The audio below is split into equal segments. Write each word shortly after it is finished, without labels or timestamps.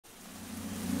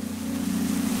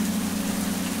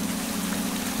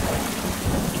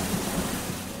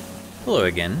Hello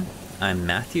again, I'm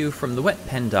Matthew from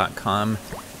thewetpen.com,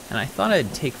 and I thought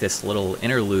I'd take this little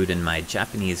interlude in my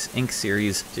Japanese ink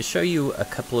series to show you a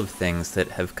couple of things that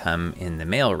have come in the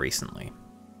mail recently.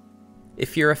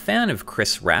 If you're a fan of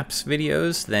Chris Rapp's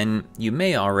videos, then you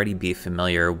may already be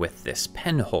familiar with this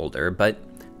pen holder, but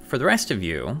for the rest of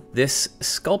you, this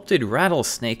sculpted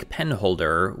rattlesnake pen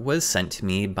holder was sent to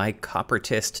me by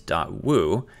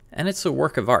Coppertist.wu, and it's a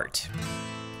work of art.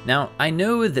 Now, I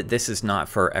know that this is not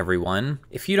for everyone.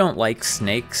 If you don't like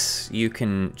snakes, you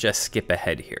can just skip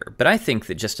ahead here. But I think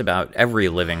that just about every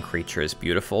living creature is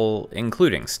beautiful,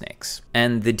 including snakes.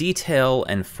 And the detail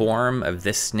and form of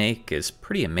this snake is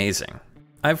pretty amazing.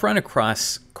 I've run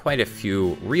across quite a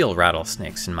few real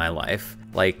rattlesnakes in my life,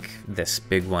 like this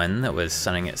big one that was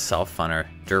sunning itself on a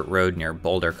dirt road near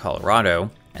Boulder, Colorado,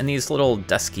 and these little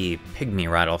dusky pygmy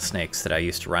rattlesnakes that I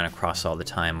used to run across all the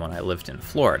time when I lived in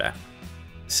Florida.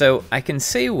 So I can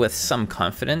say with some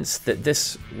confidence that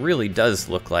this really does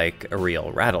look like a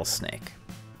real rattlesnake.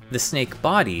 The snake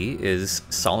body is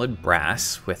solid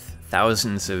brass with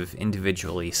thousands of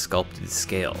individually sculpted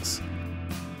scales.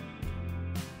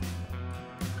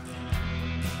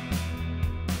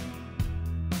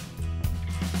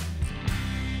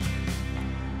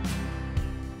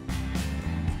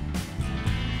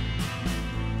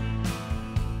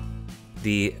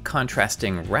 The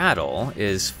contrasting rattle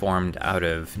is formed out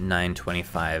of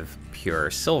 925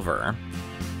 pure silver.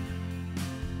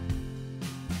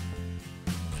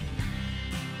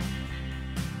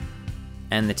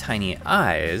 And the tiny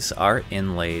eyes are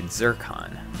inlaid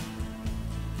zircon.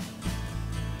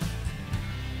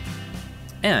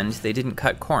 And they didn't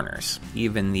cut corners.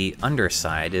 Even the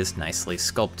underside is nicely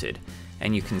sculpted.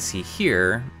 And you can see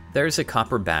here, there's a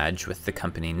copper badge with the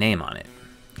company name on it.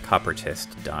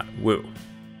 Coppertist.wu.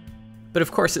 But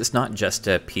of course it's not just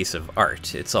a piece of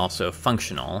art, it's also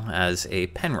functional as a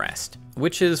pen rest,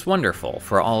 which is wonderful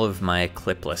for all of my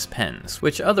clipless pens,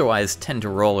 which otherwise tend to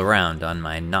roll around on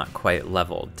my not quite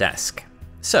level desk.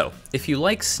 So, if you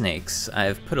like snakes,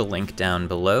 I've put a link down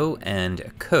below and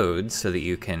a code so that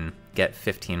you can get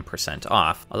 15%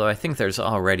 off, although I think there's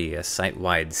already a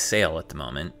site-wide sale at the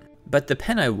moment. But the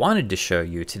pen I wanted to show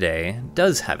you today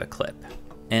does have a clip.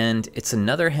 And it's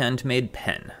another handmade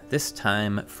pen, this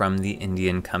time from the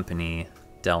Indian company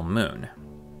Delmoon.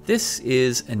 This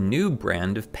is a new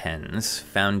brand of pens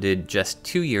founded just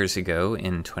 2 years ago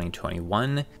in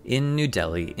 2021 in New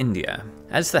Delhi, India,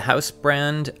 as the house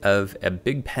brand of a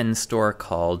big pen store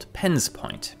called Pens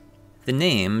Point. The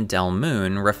name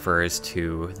Delmoon refers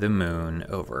to the moon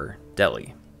over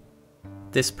Delhi.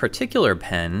 This particular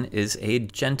pen is a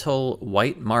Jentle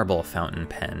white marble fountain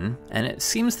pen, and it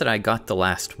seems that I got the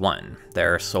last one.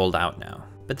 They're sold out now,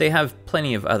 but they have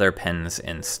plenty of other pens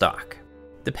in stock.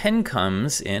 The pen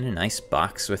comes in a nice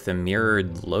box with a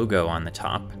mirrored logo on the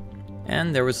top,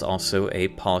 and there was also a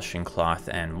polishing cloth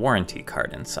and warranty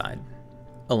card inside.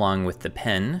 Along with the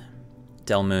pen,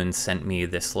 Delmoon sent me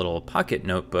this little pocket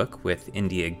notebook with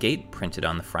India Gate printed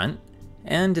on the front,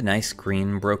 and a nice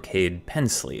green brocade pen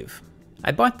sleeve.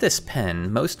 I bought this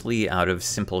pen mostly out of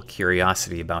simple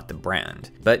curiosity about the brand,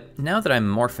 but now that I'm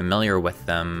more familiar with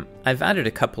them, I've added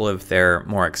a couple of their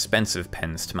more expensive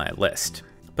pens to my list.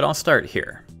 But I'll start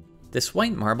here. This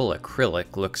white marble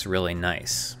acrylic looks really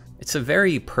nice. It's a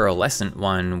very pearlescent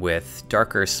one with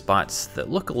darker spots that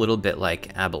look a little bit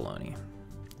like abalone.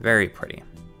 Very pretty.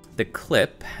 The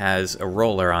clip has a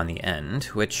roller on the end,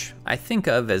 which I think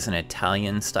of as an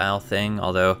Italian style thing,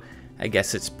 although I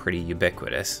guess it's pretty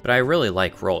ubiquitous, but I really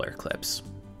like roller clips.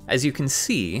 As you can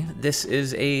see, this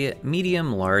is a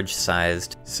medium-large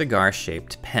sized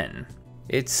cigar-shaped pen.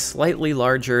 It's slightly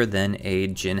larger than a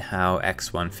Jinhao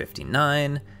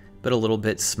X159, but a little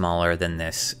bit smaller than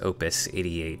this Opus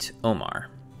 88 Omar.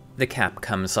 The cap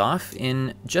comes off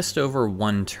in just over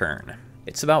one turn.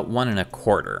 It's about 1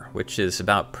 1/4, which is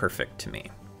about perfect to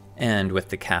me. And with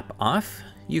the cap off,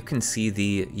 you can see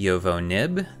the Yovo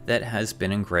nib that has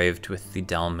been engraved with the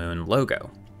Delmoon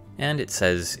logo, and it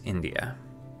says India.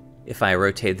 If I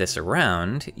rotate this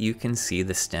around, you can see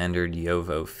the standard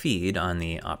Yovo feed on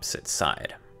the opposite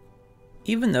side.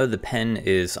 Even though the pen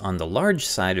is on the large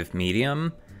side of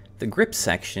medium, the grip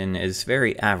section is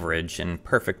very average and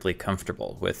perfectly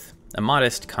comfortable with a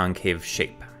modest concave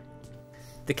shape.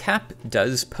 The cap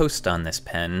does post on this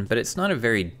pen, but it's not a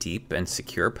very deep and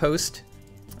secure post,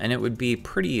 and it would be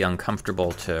pretty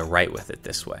uncomfortable to write with it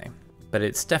this way. But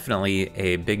it's definitely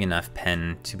a big enough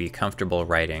pen to be comfortable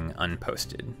writing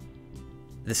unposted.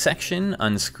 The section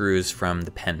unscrews from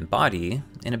the pen body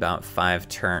in about 5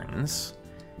 turns,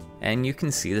 and you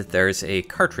can see that there's a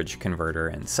cartridge converter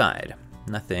inside.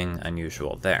 Nothing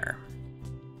unusual there.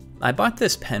 I bought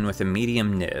this pen with a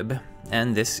medium nib,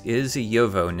 and this is a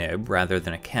JoWo nib rather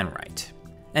than a Canwrite.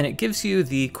 And it gives you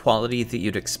the quality that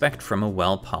you'd expect from a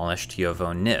well-polished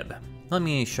JoWo nib. Let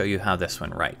me show you how this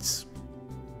one writes.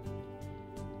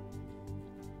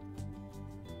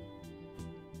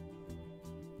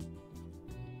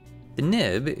 The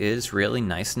nib is really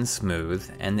nice and smooth,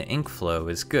 and the ink flow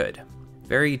is good.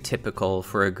 Very typical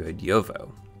for a good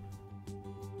JoWo.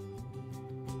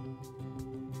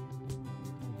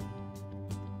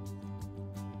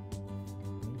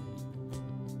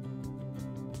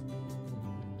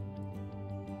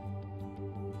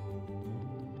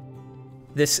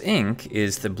 This ink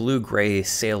is the blue-gray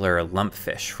Sailor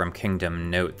Lumpfish from Kingdom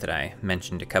Note that I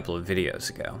mentioned a couple of videos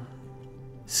ago.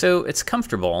 So it's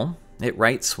comfortable, it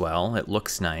writes well, it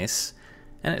looks nice,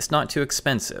 and it's not too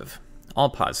expensive. All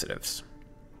positives.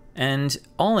 And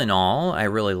all in all, I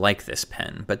really like this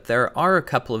pen, but there are a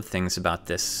couple of things about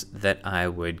this that I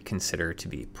would consider to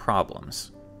be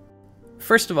problems.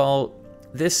 First of all,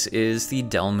 this is the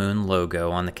Delmoon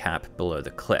logo on the cap below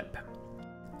the clip.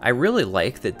 I really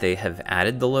like that they have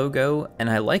added the logo, and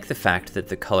I like the fact that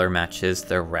the color matches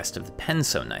the rest of the pen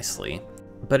so nicely,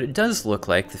 but it does look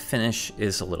like the finish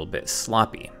is a little bit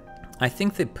sloppy. I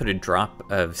think they put a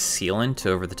drop of sealant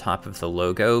over the top of the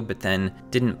logo, but then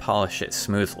didn't polish it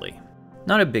smoothly.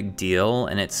 Not a big deal,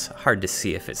 and it's hard to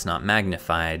see if it's not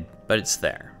magnified, but it's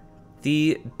there.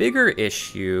 The bigger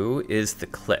issue is the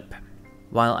clip.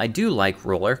 While I do like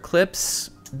roller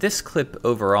clips, this clip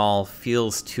overall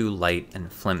feels too light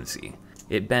and flimsy.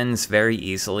 It bends very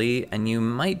easily, and you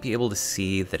might be able to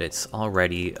see that it's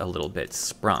already a little bit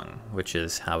sprung, which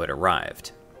is how it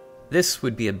arrived. This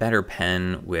would be a better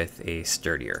pen with a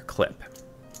sturdier clip.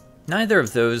 Neither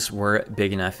of those were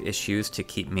big enough issues to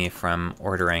keep me from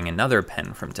ordering another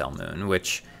pen from Delmoon,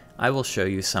 which I will show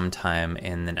you sometime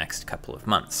in the next couple of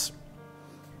months.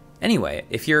 Anyway,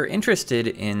 if you're interested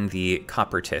in the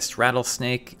Coppertist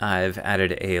Rattlesnake, I've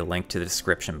added a link to the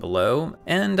description below,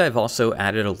 and I've also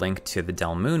added a link to the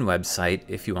Delmoon website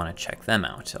if you want to check them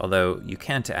out. Although you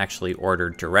can't actually order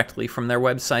directly from their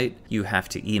website, you have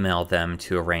to email them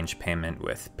to arrange payment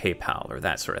with PayPal or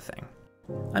that sort of thing.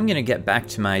 I'm gonna get back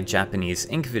to my Japanese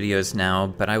ink videos now,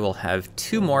 but I will have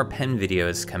 2 more pen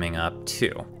videos coming up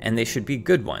too, and they should be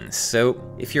good ones. So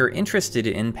if you're interested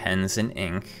in pens and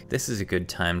ink, this is a good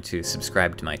time to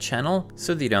subscribe to my channel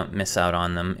so that you don't miss out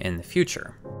on them in the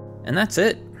future. And that's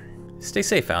it. Stay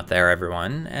safe out there,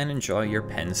 everyone, and enjoy your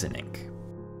pens and ink.